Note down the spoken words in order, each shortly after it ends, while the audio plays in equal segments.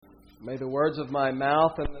May the words of my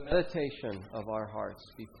mouth and the meditation of our hearts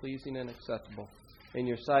be pleasing and acceptable in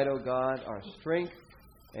your sight, O God, our strength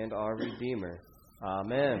and our Redeemer.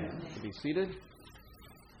 Amen. To be seated.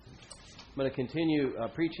 I'm going to continue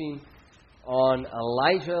preaching on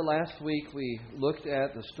Elijah. Last week we looked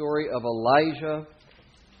at the story of Elijah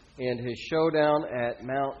and his showdown at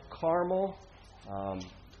Mount Carmel.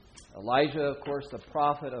 Elijah, of course, the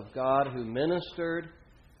prophet of God who ministered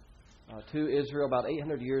to Israel about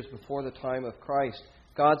 800 years before the time of Christ.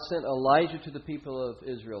 God sent Elijah to the people of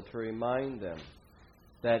Israel to remind them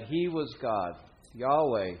that He was God.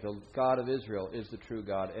 Yahweh, the God of Israel, is the true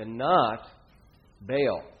God, and not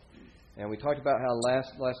Baal. And we talked about how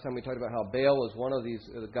last time we talked about how Baal was one of these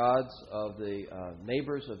gods of the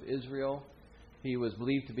neighbors of Israel. He was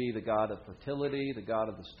believed to be the god of fertility, the god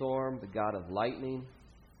of the storm, the god of lightning.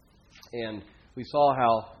 And we saw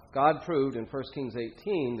how God proved in 1 Kings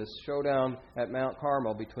 18 this showdown at Mount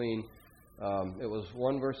Carmel between, it was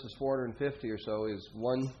 1 versus 450 or so, is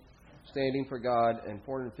one standing for God and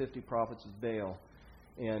 450 prophets of Baal.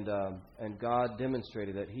 And God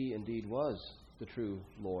demonstrated that He indeed was the true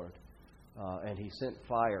Lord. And He sent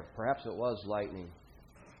fire, perhaps it was lightning,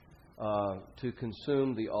 to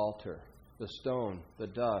consume the altar, the stone, the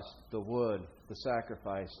dust, the wood, the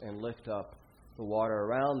sacrifice, and lift up the water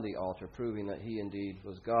around the altar, proving that He indeed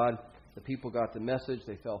was God. The people got the message.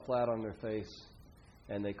 They fell flat on their face,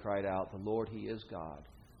 and they cried out, "The Lord, He is God.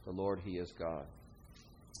 The Lord, He is God."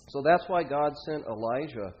 So that's why God sent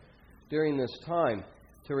Elijah during this time,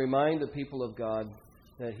 to remind the people of God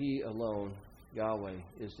that He alone, Yahweh,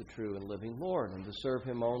 is the true and living Lord, and to serve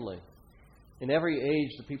Him only. In every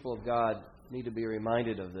age, the people of God need to be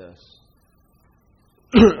reminded of this.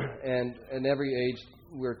 And in every age,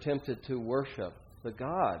 we're tempted to worship the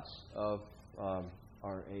gods of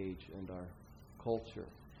our age and our culture.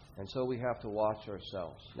 And so we have to watch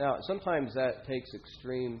ourselves. Now, sometimes that takes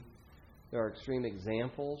there are extreme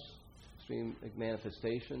examples, extreme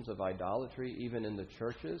manifestations of idolatry, even in the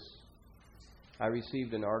churches. I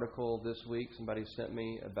received an article this week, somebody sent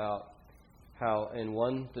me, about how in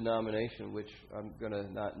one denomination, which I'm going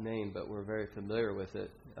to not name, but we're very familiar with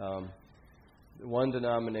it, one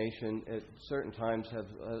denomination at certain times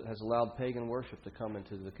has allowed pagan worship to come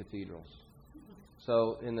into the cathedrals.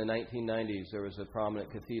 So in the 1990s, there was a prominent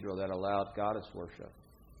cathedral that allowed goddess worship.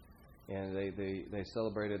 And they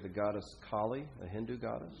celebrated the goddess Kali, a Hindu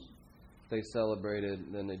goddess. They celebrated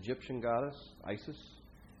an Egyptian goddess, Isis.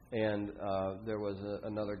 And there was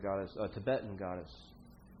another goddess, a Tibetan goddess.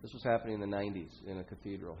 This was happening in the 90s in a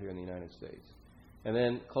cathedral here in the United States. And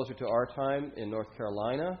then closer to our time in North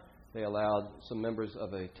Carolina, they allowed some members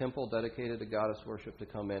of a temple dedicated to goddess worship to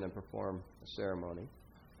come in and perform a ceremony.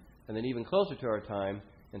 And then even closer to our time,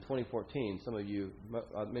 in 2014,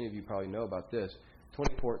 many of you probably know about this,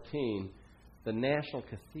 2014, the National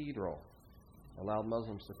Cathedral allowed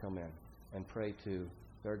Muslims to come in and pray to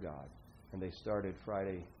their God. And they started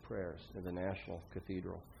Friday prayers in the National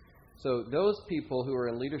Cathedral. So those people who are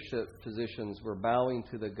in leadership positions were bowing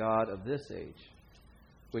to the God of this age,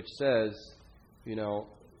 which says,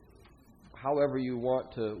 however you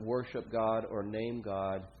want to worship God or name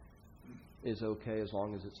God is okay as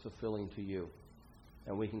long as it's fulfilling to you.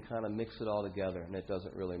 And we can kind of mix it all together, and it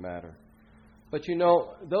doesn't really matter. But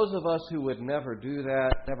those of us who would never do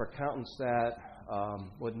that, never countenance that,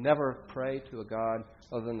 would never pray to a God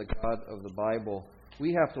other than the God of the Bible,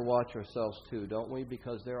 we have to watch ourselves too, don't we?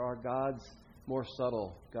 Because there are gods, more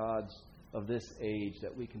subtle gods of this age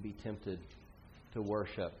that we can be tempted to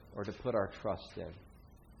worship or to put our trust in.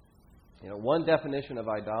 One definition of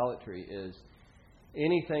idolatry is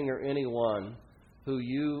anything or anyone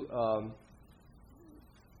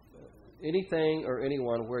anything or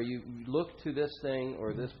anyone where you look to this thing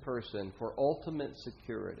or this person for ultimate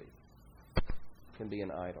security can be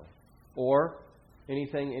an idol. Or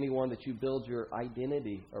anyone that you build your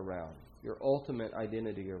identity around, your ultimate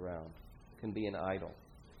identity around, can be an idol.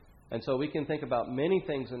 And so we can think about many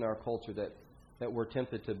things in our culture that we're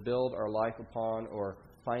tempted to build our life upon or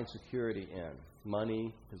find security in.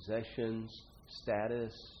 Money, possessions,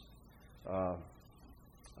 status,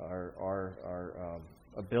 our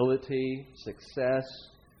ability, success,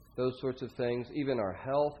 those sorts of things, even our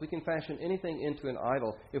health. We can fashion anything into an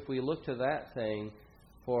idol if we look to that thing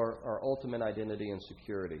for our ultimate identity and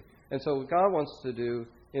security. And so what God wants to do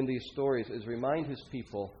in these stories is remind His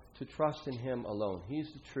people to trust in Him alone.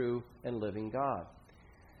 He's the true and living God.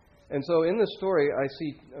 And so in this story, I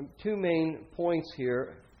see two main points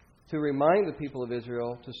here to remind the people of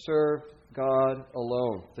Israel to serve God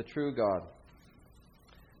alone, the true God.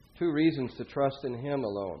 Two reasons to trust in Him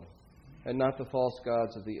alone and not the false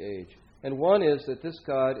gods of the age. And one is that this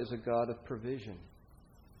God is a God of provision,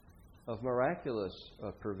 of miraculous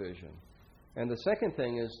provision. And the second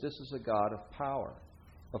thing is this is a God of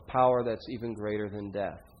power that's even greater than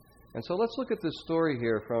death. And so let's look at this story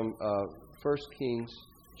here from 1 Kings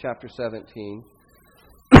chapter 17.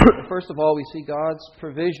 First of all, we see God's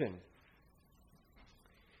provision.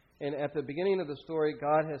 And at the beginning of the story,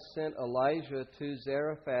 God has sent Elijah to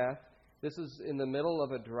Zarephath. This is in the middle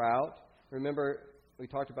of a drought. Remember, we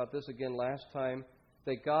talked about this again last time,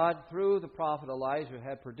 that God, through the prophet Elijah,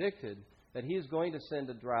 had predicted that He is going to send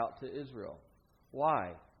a drought to Israel.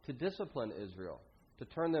 Why? To discipline Israel, to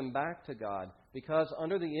turn them back to God, because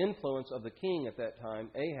under the influence of the king at that time,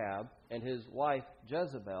 Ahab, and his wife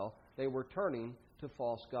Jezebel, they were turning to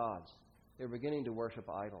false gods. They were beginning to worship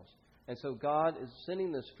idols. And so God is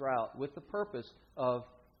sending this drought with the purpose of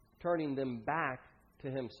turning them back to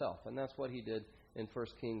Himself. And that's what He did in 1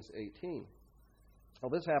 Kings 18. Well,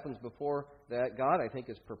 this happens before that. God, I think,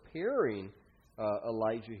 is preparing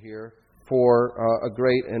Elijah here for a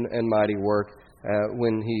great and mighty work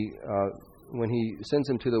when he sends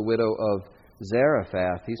him to the widow of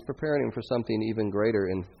Zarephath. He's preparing him for something even greater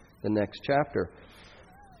in the next chapter.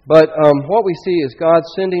 But what we see is God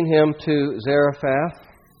sending him to Zarephath.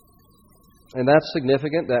 And that's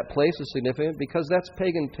significant. That place is significant because that's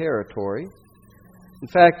pagan territory. In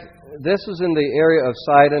fact, this is in the area of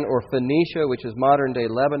Sidon or Phoenicia, which is modern-day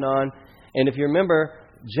Lebanon. And if you remember,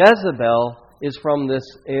 Jezebel is from this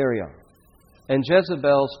area. And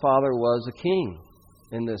Jezebel's father was a king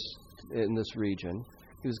in this region.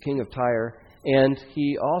 He was king of Tyre. And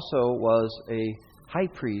he also was a high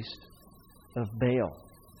priest of Baal.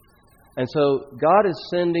 And so God is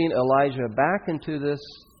sending Elijah back into this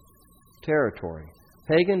territory,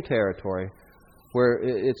 pagan territory, where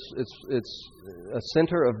it's a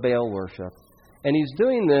center of Baal worship. And He's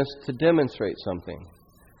doing this to demonstrate something.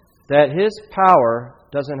 That His power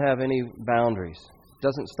doesn't have any boundaries.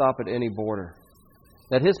 Doesn't stop at any border.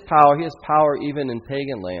 That He has power even in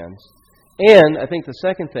pagan lands. And I think the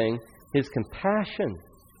second thing, His compassion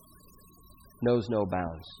knows no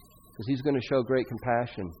bounds. Because He's going to show great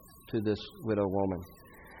compassion to this widow woman.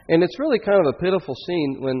 And it's really kind of a pitiful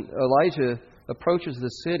scene when Elijah approaches the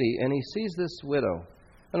city and he sees this widow.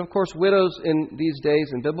 And of course, widows in these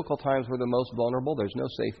days, in biblical times, were the most vulnerable. There's no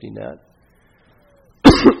safety net.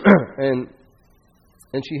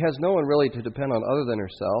 and she has no one really to depend on other than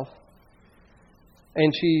herself.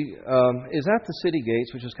 And she is at the city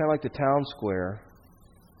gates, which is kind of like the town square.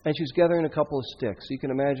 And she's gathering a couple of sticks. You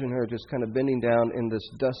can imagine her just kind of bending down in this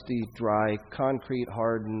dusty, dry,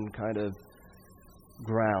 concrete-hardened kind of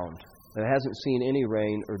ground that hasn't seen any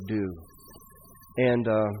rain or dew. And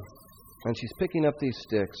she's picking up these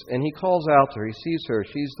sticks. And He calls out to her. He sees her.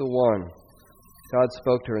 She's the one. God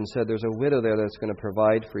spoke to her and said, there's a widow there that's going to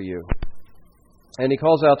provide for you. And He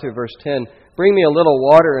calls out to her, verse 10, bring me a little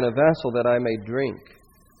water in a vessel that I may drink.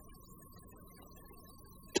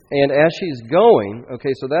 And as she's going,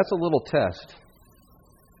 okay, so that's a little test.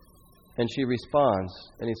 And she responds,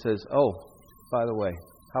 and He says, oh, by the way,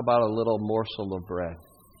 how about a little morsel of bread?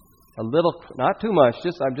 A little, not too much,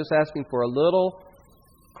 I'm just asking for a little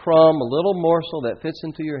crumb, a little morsel that fits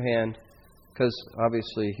into your hand, because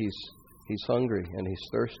obviously he's hungry and he's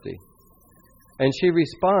thirsty. And she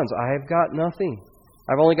responds, I have got nothing.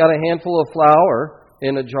 I've only got a handful of flour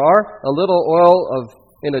in a jar, a little oil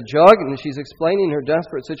in a jug, and she's explaining her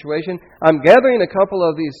desperate situation. I'm gathering a couple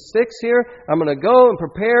of these sticks here. I'm going to go and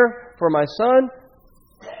prepare for my son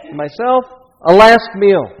and myself a last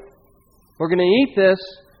meal. We're going to eat this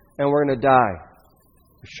and we're going to die.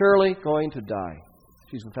 We're surely going to die.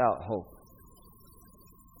 She's without hope.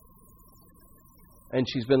 And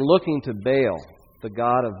she's been looking to Baal, the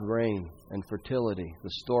god of rain and fertility, the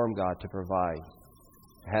storm god, to provide.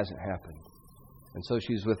 It hasn't happened. And so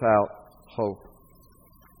she's without hope.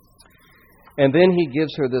 And then He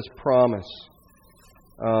gives her this promise.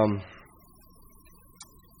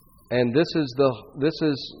 And this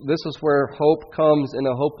is where hope comes in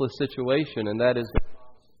a hopeless situation, and that is the promise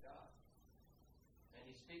of God. And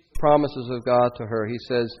He speaks the promises of God to her. He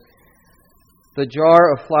says, the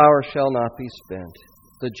jar of flour shall not be spent,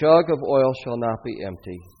 the jug of oil shall not be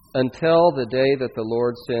empty, until the day that the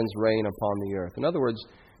Lord sends rain upon the earth. In other words,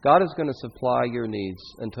 God is going to supply your needs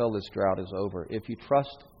until this drought is over, if you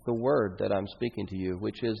trust the word that I'm speaking to you,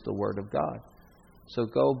 which is the word of God. So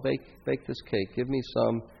go bake this cake, give me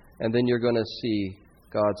some, and then you're going to see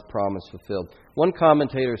God's promise fulfilled. One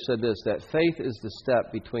commentator said this, that faith is the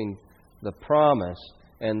step between the promise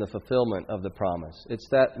and the fulfillment of the promise. It's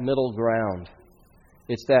that middle ground.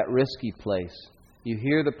 It's that risky place. You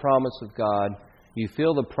hear the promise of God. You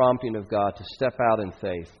feel the prompting of God to step out in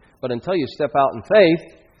faith. But until you step out in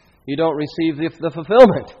faith, you don't receive the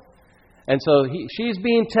fulfillment. And so she's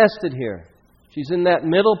being tested here. She's in that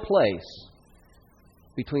middle place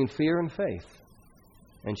between fear and faith.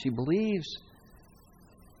 And she believes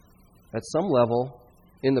at some level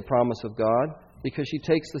in the promise of God because she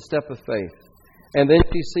takes the step of faith. And then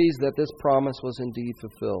she sees that this promise was indeed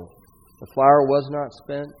fulfilled. The flour was not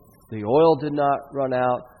spent. The oil did not run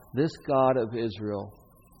out. This God of Israel,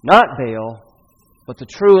 not Baal, but the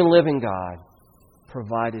true and living God,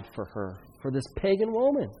 provided for her, for this pagan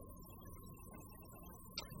woman.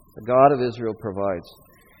 The God of Israel provides.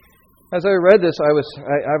 As I read this,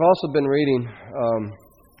 I've also been reading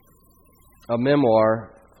a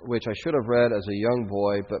memoir, which I should have read as a young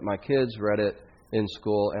boy, but my kids read it in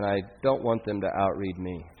school, and I don't want them to outread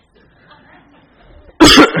me.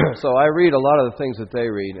 So I read a lot of the things that they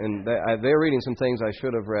read, and they're reading some things I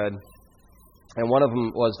should have read. And one of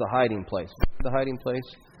them was The Hiding Place. The Hiding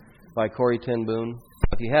Place by Corrie ten Boom.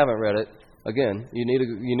 If you haven't read it, again, you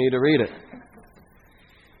need to read it.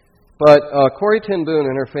 But Corrie ten Boom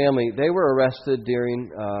and her family, they were arrested during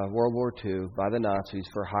World War II by the Nazis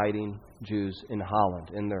for hiding Jews in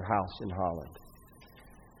Holland, in their house in Holland.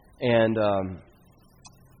 And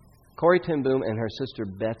Corrie ten Boom and her sister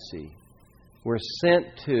Betsy were sent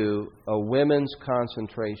to a women's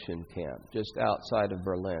concentration camp just outside of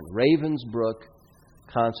Berlin, Ravensbrück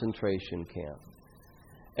concentration camp.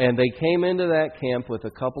 And they came into that camp with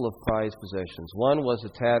a couple of prized possessions. One was a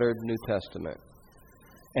tattered New Testament,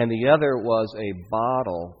 and the other was a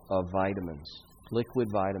bottle of vitamins, liquid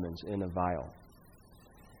vitamins in a vial.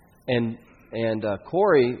 And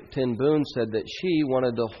Corrie ten Boom said that she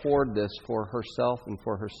wanted to hoard this for herself and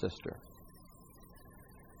for her sister.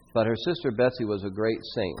 But her sister Betsy was a great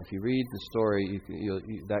saint. If you read the story,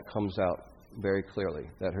 that comes out very clearly.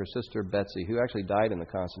 That her sister Betsy, who actually died in the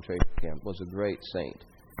concentration camp, was a great saint.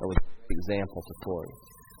 That was an example to Corrie.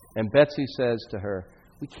 And Betsy says to her,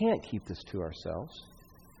 "We can't keep this to ourselves.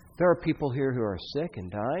 There are people here who are sick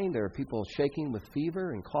and dying. There are people shaking with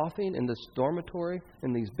fever and coughing in this dormitory,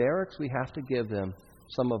 in these barracks. We have to give them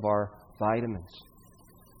some of our vitamins."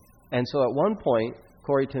 And so at one point,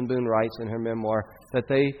 Corrie ten Boom writes in her memoir that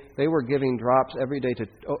they were giving drops every day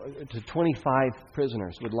to 25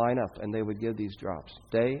 prisoners would line up, and they would give these drops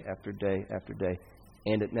day after day after day,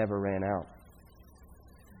 and it never ran out.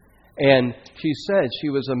 And she said she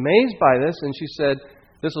was amazed by this, and she said,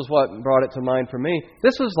 this is what brought it to mind for me,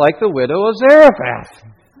 this was like the widow of Zarephath.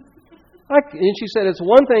 And she said, it's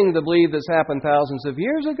one thing to believe this happened thousands of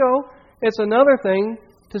years ago, it's another thing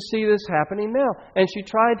to see this happening now. And she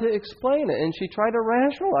tried to explain it, and she tried to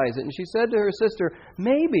rationalize it. And she said to her sister,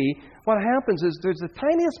 maybe what happens is there's the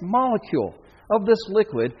tiniest molecule of this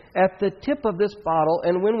liquid at the tip of this bottle,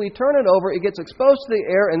 and when we turn it over, it gets exposed to the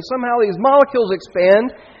air, and somehow these molecules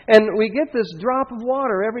expand, and we get this drop of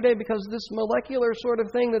water every day because of this molecular sort of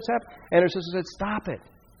thing that's happening. And her sister said, stop it.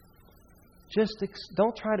 Just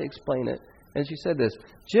don't try to explain it. And she said this,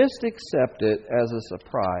 just accept it as a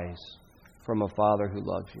surprise from a Father who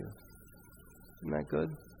loves you. Isn't that good?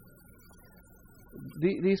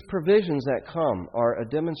 These provisions that come are a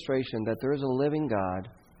demonstration that there is a living God,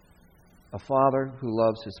 a Father who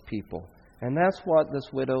loves His people. And that's what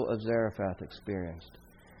this widow of Zarephath experienced.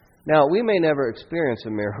 Now, we may never experience a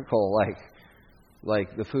miracle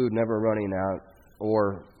like the food never running out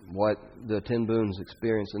or what the ten Booms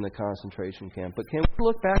experienced in the concentration camp. But can we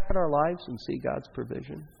look back at our lives and see God's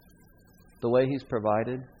provision? The way He's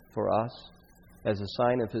provided for us as a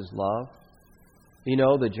sign of His love. You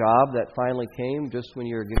know, the job that finally came just when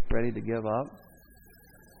you were getting ready to give up.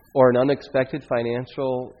 Or an unexpected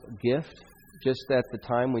financial gift just at the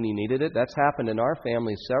time when you needed it. That's happened in our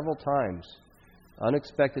family several times.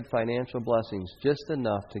 Unexpected financial blessings, just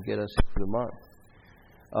enough to get us through the month.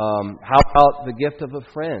 How about the gift of a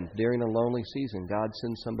friend during a lonely season? God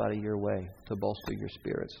sends somebody your way to bolster your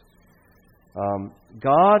spirits.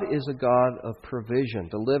 God is a God of provision,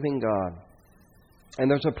 the living God.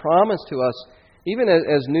 And there's a promise to us, even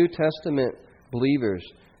as New Testament believers,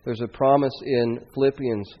 there's a promise in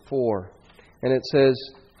Philippians 4. And it says,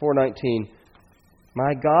 4:19,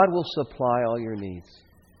 my God will supply all your needs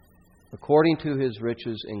according to His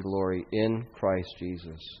riches in glory in Christ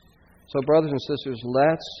Jesus. So brothers and sisters,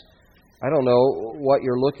 I don't know what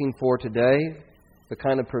you're looking for today, the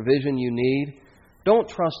kind of provision you need. Don't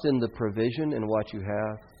trust in the provision in what you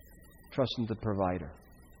have. Trust in the provider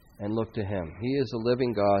and look to Him. He is a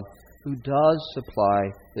living God who does supply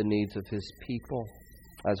the needs of His people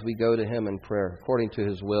as we go to Him in prayer, according to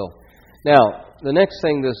His will. Now, the next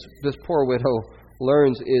thing this poor widow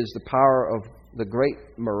learns is the power of the great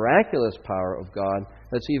miraculous power of God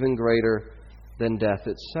that's even greater than death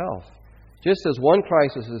itself. Just as one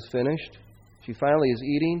crisis is finished, she finally is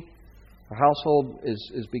eating, her household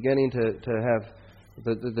is beginning to have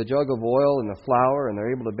the jug of oil and the flour, and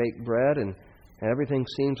they're able to bake bread, and everything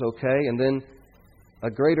seems okay. And then a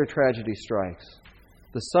greater tragedy strikes.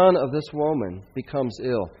 The son of this woman becomes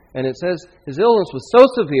ill. And it says his illness was so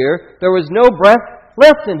severe, there was no breath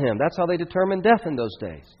left in him. That's how they determined death in those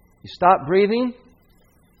days. You stop breathing,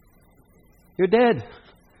 you're dead.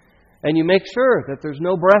 And you make sure that there's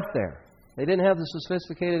no breath there. They didn't have the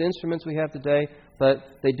sophisticated instruments we have today, but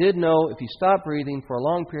they did know if you stop breathing for a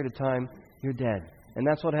long period of time, you're dead. And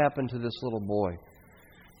that's what happened to this little boy.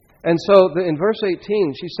 And so in verse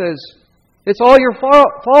 18, she says, "It's all your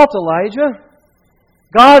fault, Elijah.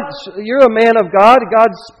 God, you're a man of God.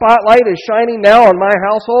 God's spotlight is shining now on my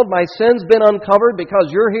household. My sin's been uncovered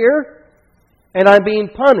because you're here, and I'm being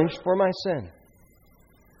punished for my sin."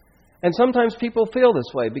 And sometimes people feel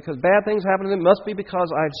this way because bad things happen to them. It must be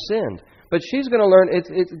because I've sinned. But she's going to learn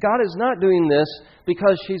God is not doing this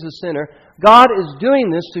because she's a sinner. God is doing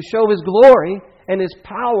this to show His glory and His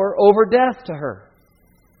power over death to her.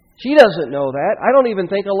 She doesn't know that. I don't even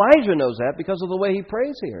think Elijah knows that because of the way he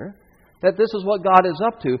prays here, that this is what God is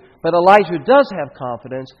up to. But Elijah does have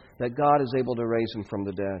confidence that God is able to raise him from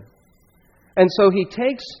the dead. And so he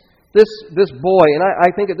takes this boy, and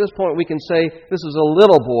I think at this point we can say this is a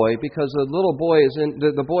little boy because the little boy is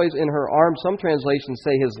the boy's in her arms. Some translations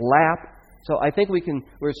say his lap. So I think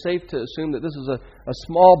we're safe to assume that this is a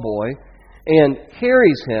small boy, and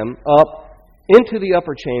carries him up into the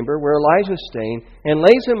upper chamber where Elijah is staying, and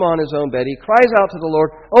lays him on his own bed. He cries out to the Lord,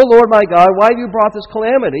 "O Lord my God, why have you brought this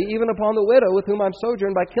calamity, even upon the widow with whom I'm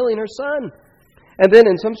sojourned, by killing her son?" And then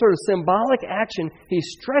in some sort of symbolic action, he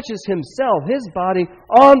stretches himself, his body,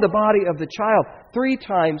 on the body of the child 3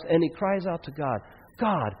 times, and he cries out to God,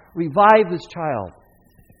 "God, revive this child.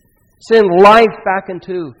 Send life back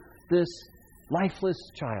into this lifeless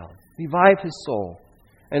child. Revive his soul."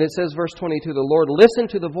 And it says, verse 22, "The Lord listened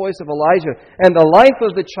to the voice of Elijah, and the life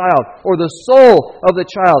of the child," or the soul of the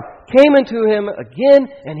child, "came into him again,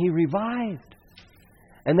 and he revived."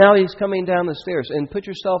 And now he's coming down the stairs. And put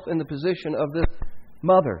yourself in the position of this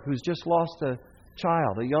mother who's just lost a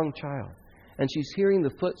child, a young child. And she's hearing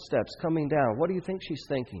the footsteps coming down. What do you think she's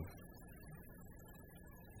thinking?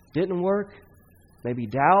 Didn't work? Maybe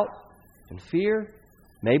doubt and fear?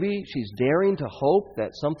 Maybe she's daring to hope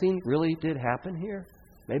that something really did happen here?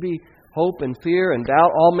 Maybe hope and fear and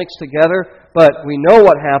doubt all mixed together. But we know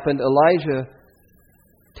what happened. Elijah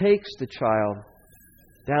takes the child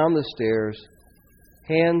down the stairs,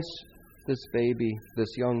 hands this baby,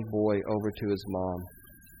 this young boy, over to his mom,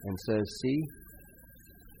 and says, "See,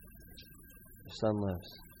 your son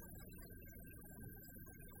lives.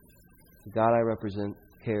 The God I represent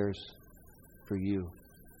cares for you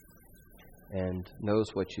and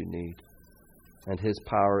knows what you need. And His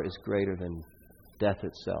power is greater than death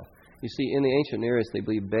itself." You see, in the ancient Near East, they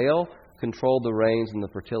believed Baal controlled the rains and the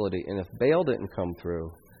fertility. And if Baal didn't come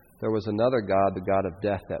through, there was another god, the god of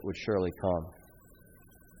death, that would surely come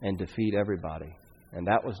and defeat everybody. And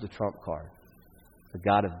that was the trump card. The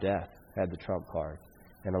God of death had the trump card.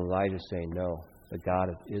 And Elijah is saying, no, the God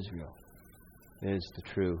of Israel is the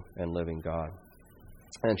true and living God.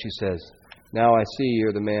 And she says, "Now I see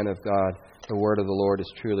you're the man of God. The word of the Lord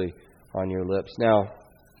is truly on your lips." Now,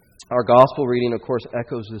 our gospel reading, of course,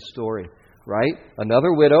 echoes this story, right?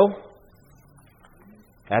 Another widow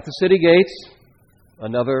at the city gates,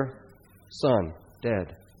 another son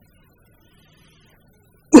dead.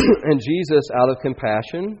 And Jesus, out of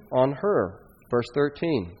compassion on her, verse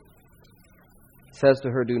 13, says to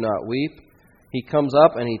her, "Do not weep." He comes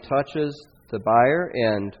up and he touches the bier,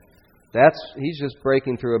 and he's just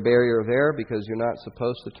breaking through a barrier there because you're not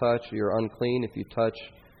supposed to touch. You're unclean if you touch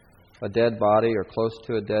a dead body or close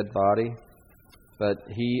to a dead body. But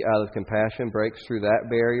he, out of compassion, breaks through that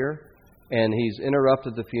barrier, and he's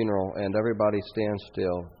interrupted the funeral, and everybody stands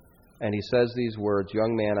still. And he says these words,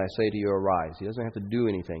 "Young man, I say to you, arise." He doesn't have to do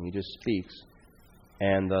anything. He just speaks.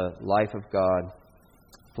 And the life of God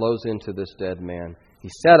flows into this dead man. He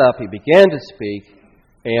sat up, he began to speak,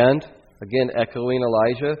 and, again echoing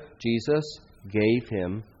Elijah, Jesus gave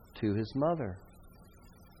him to his mother.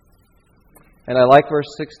 And I like verse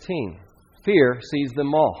 16. Fear seized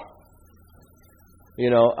them all.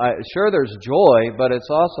 Sure there's joy, but it's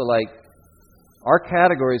also like our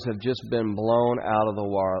categories have just been blown out of the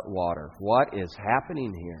water. What is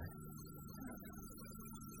happening here?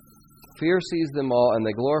 Fear seized them all, and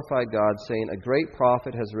they glorified God, saying, "A great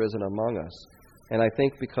prophet has risen among us." And I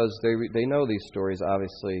think because they know these stories,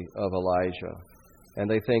 obviously, of Elijah. And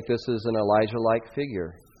they think this is an Elijah-like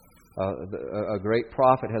figure. A great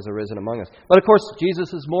prophet has arisen among us. But of course,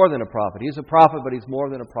 Jesus is more than a prophet. He's a prophet, but He's more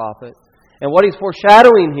than a prophet. And what He's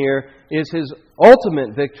foreshadowing here is His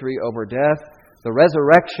ultimate victory over death, the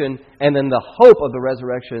resurrection, and then the hope of the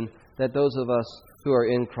resurrection that those of us who are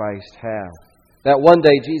in Christ have. That one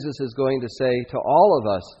day Jesus is going to say to all of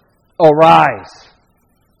us, "Arise!"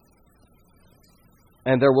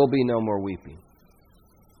 And there will be no more weeping.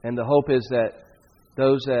 And the hope is that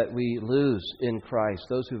those that we lose in Christ,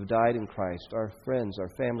 those who have died in Christ, our friends, our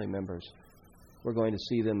family members, we're going to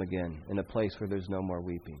see them again in a place where there's no more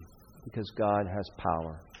weeping. Because God has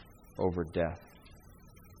power over death.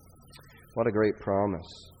 What a great promise.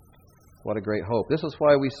 What a great hope. This is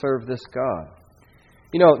why we serve this God.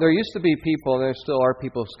 You know, there used to be people, and there still are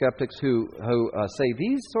people, skeptics, who say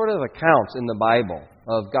these sort of accounts in the Bible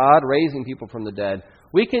of God raising people from the dead,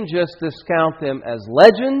 we can just discount them as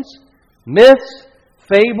legends, myths,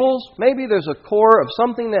 fables. Maybe there's a core of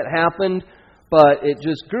something that happened, but it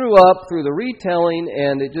just grew up through the retelling,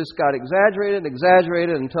 and it just got exaggerated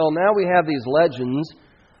until now we have these legends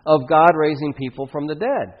of God raising people from the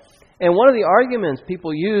dead. And one of the arguments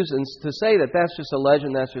people use to say that that's just a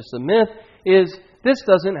legend, that's just a myth, is this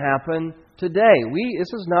doesn't happen today.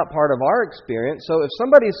 This is not part of our experience. So if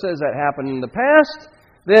somebody says that happened in the past,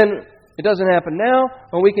 then it doesn't happen now,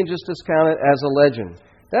 and we can just discount it as a legend.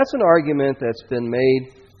 That's an argument that's been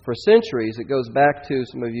made for centuries. It goes back to,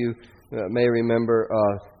 some of you may remember,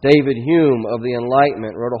 David Hume of the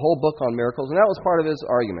Enlightenment wrote a whole book on miracles, and that was part of his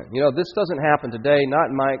argument. You know, this doesn't happen today, not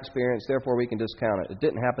in my experience, therefore we can discount it. It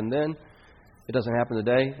didn't happen then. It doesn't happen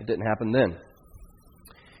today. It didn't happen then.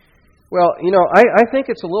 Well, you know, I think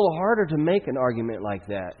it's a little harder to make an argument like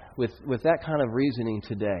that with that kind of reasoning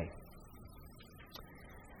today.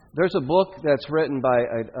 There's a book that's written by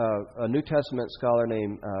a New Testament scholar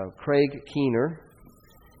named Craig Keener.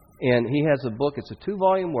 And he has a book, it's a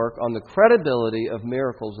 2-volume work on the credibility of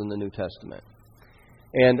miracles in the New Testament.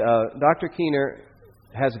 And Dr. Keener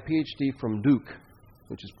has a PhD from Duke,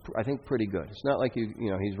 which is, I think, pretty good. It's not like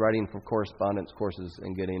he's writing for correspondence courses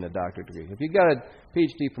and getting a doctorate degree. If you've got a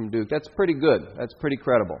PhD from Duke, that's pretty good. That's pretty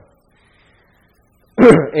credible.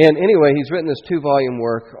 And anyway, he's written this 2-volume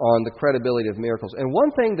work on the credibility of miracles. And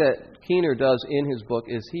one thing that Keener does in his book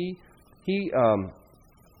is he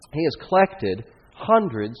has collected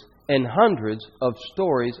hundreds and hundreds of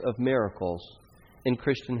stories of miracles in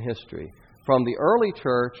Christian history, from the early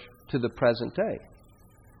church to the present day.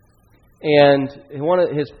 And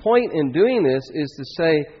his point in doing this is to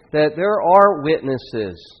say that there are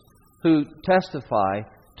witnesses who testify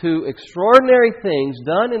to extraordinary things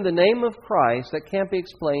done in the name of Christ that can't be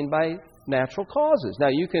explained by natural causes. Now,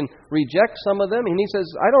 you can reject some of them, and he says,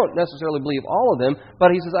 I don't necessarily believe all of them,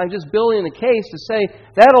 but he says, I'm just building a case to say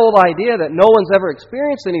that old idea that no one's ever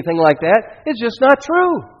experienced anything like that is just not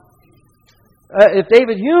true. If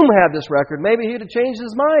David Hume had this record, maybe he'd have changed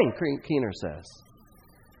his mind, Keener says.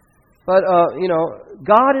 But,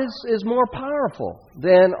 God is more powerful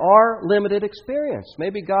than our limited experience.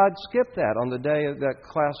 Maybe God skipped that on the day that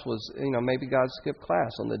class was, maybe God skipped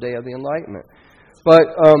class on the day of the Enlightenment.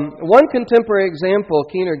 But one contemporary example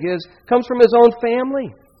Keener gives comes from his own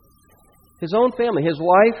family. His own family. His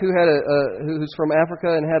wife, who's from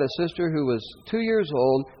Africa and had a sister who was 2 years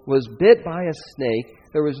old, was bit by a snake.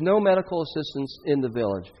 There was no medical assistance in the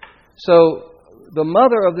village. So the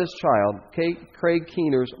mother of this child, Craig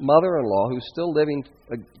Keener's mother-in-law, who's still living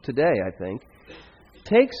today, I think,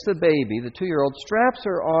 takes the baby, the 2-year-old, straps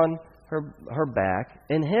her on her back,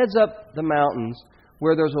 and heads up the mountains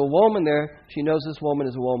where there's a woman there. She knows this woman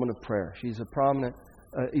is a woman of prayer. She's a prominent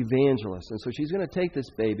evangelist. And so she's going to take this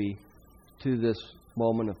baby to this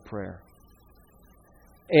woman of prayer.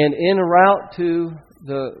 And en route to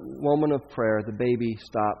the woman of prayer, the baby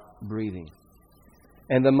stopped breathing.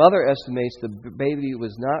 And the mother estimates the baby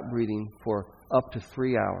was not breathing for up to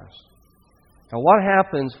 3 hours. Now, what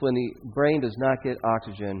happens when the brain does not get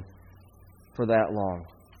oxygen for that long?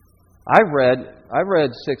 I've read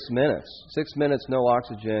 6 minutes. 6 minutes, no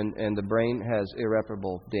oxygen, and the brain has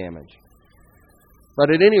irreparable damage. But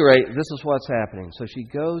at any rate, this is what's happening. So she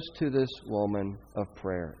goes to this woman of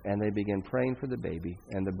prayer, and they begin praying for the baby,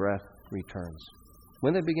 and the breath returns.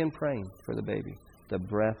 When they begin praying for the baby, the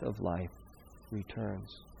breath of life returns.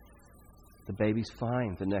 The baby's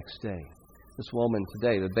fine the next day. This woman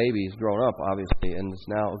today, the baby's grown up, obviously, and is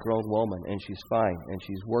now a grown woman, and she's fine, and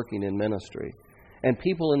she's working in ministry. And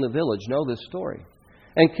people in the village know this story.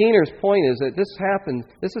 And Keener's point is that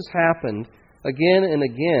this has happened again and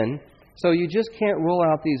again, so you just can't rule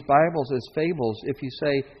out these Bibles as fables if you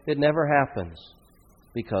say it never happens,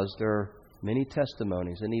 because there are many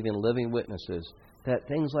testimonies and even living witnesses that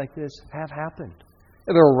things like this have happened.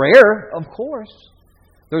 They're rare, of course.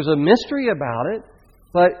 There's a mystery about it,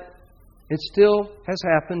 but it still has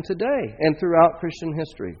happened today and throughout Christian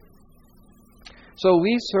history. So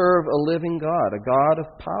we serve a living God, a God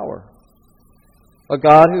of power, a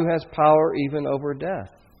God who has power even over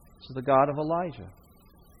death. This is the God of Elijah,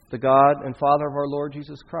 the God and Father of our Lord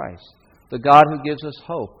Jesus Christ, the God who gives us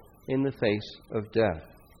hope in the face of death.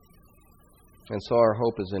 And so our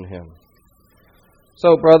hope is in Him.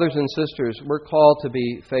 So, brothers and sisters, we're called to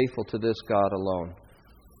be faithful to this God alone.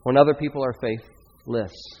 When other people are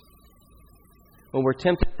faithless, when we're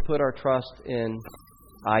tempted to put our trust in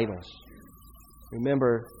idols,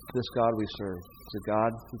 remember this God we serve is a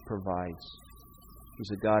God who provides.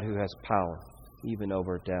 He's a God who has power, even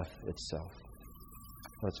over death itself.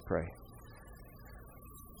 Let's pray.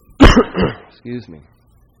 Excuse me.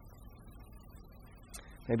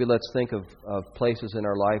 Maybe let's think of places in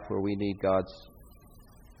our life where we need God's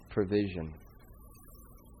provision.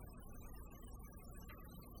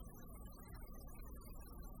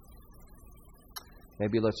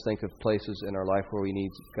 Maybe let's think of places in our life where we need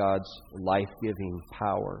God's life-giving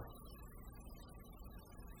power.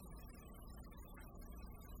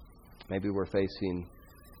 Maybe we're facing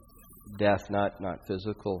death, not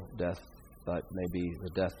physical death, but maybe the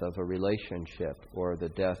death of a relationship or the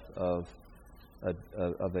death of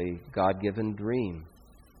a God-given dream.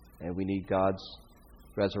 And we need God's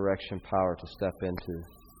resurrection power to step into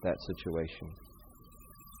that situation.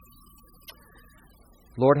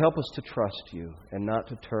 Lord, help us to trust You and not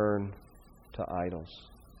to turn to idols.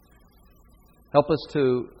 Help us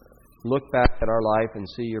to look back at our life and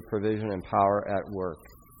see Your provision and power at work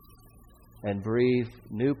and breathe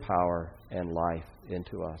new power and life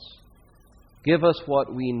into us. Give us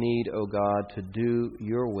what we need, O God, to do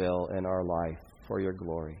Your will in our life for Your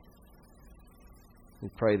glory. We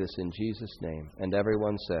pray this in Jesus' name. And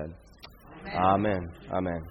everyone said, Amen. Amen. Amen.